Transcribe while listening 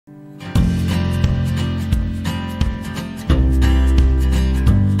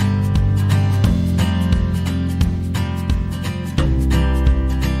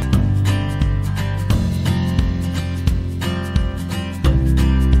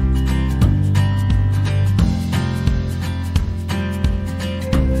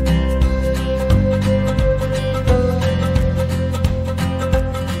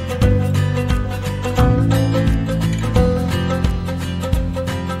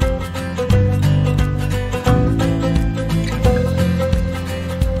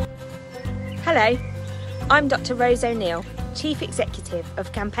Hello, I'm Dr. Rose O'Neill, Chief Executive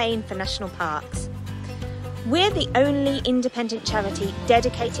of Campaign for National Parks. We're the only independent charity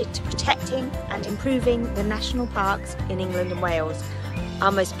dedicated to protecting and improving the national parks in England and Wales,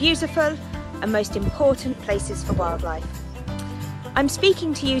 our most beautiful and most important places for wildlife. I'm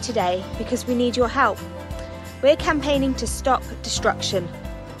speaking to you today because we need your help. We're campaigning to stop destruction,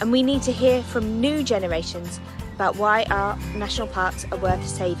 and we need to hear from new generations about why our national parks are worth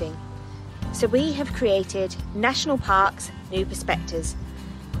saving. So we have created National Parks New Perspectives,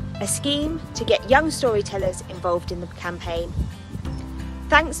 a scheme to get young storytellers involved in the campaign.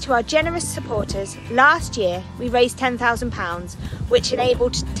 Thanks to our generous supporters, last year we raised £10,000, which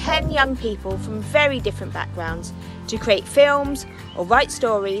enabled 10 young people from very different backgrounds to create films or write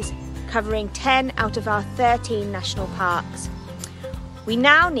stories covering 10 out of our 13 national parks. We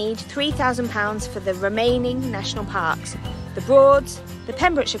now need £3,000 for the remaining national parks, the Broads, the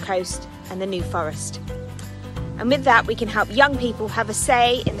Pembrokeshire Coast and the New Forest. And with that we can help young people have a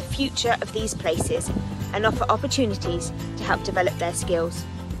say in the future of these places and offer opportunities to help develop their skills.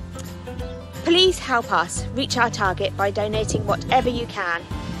 Please help us reach our target by donating whatever you can.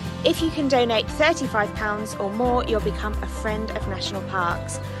 If you can donate £35 or more, you'll become a friend of national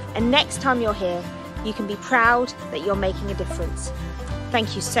parks. And next time you're here, you can be proud that you're making a difference.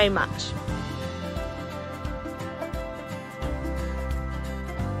 Thank you so much.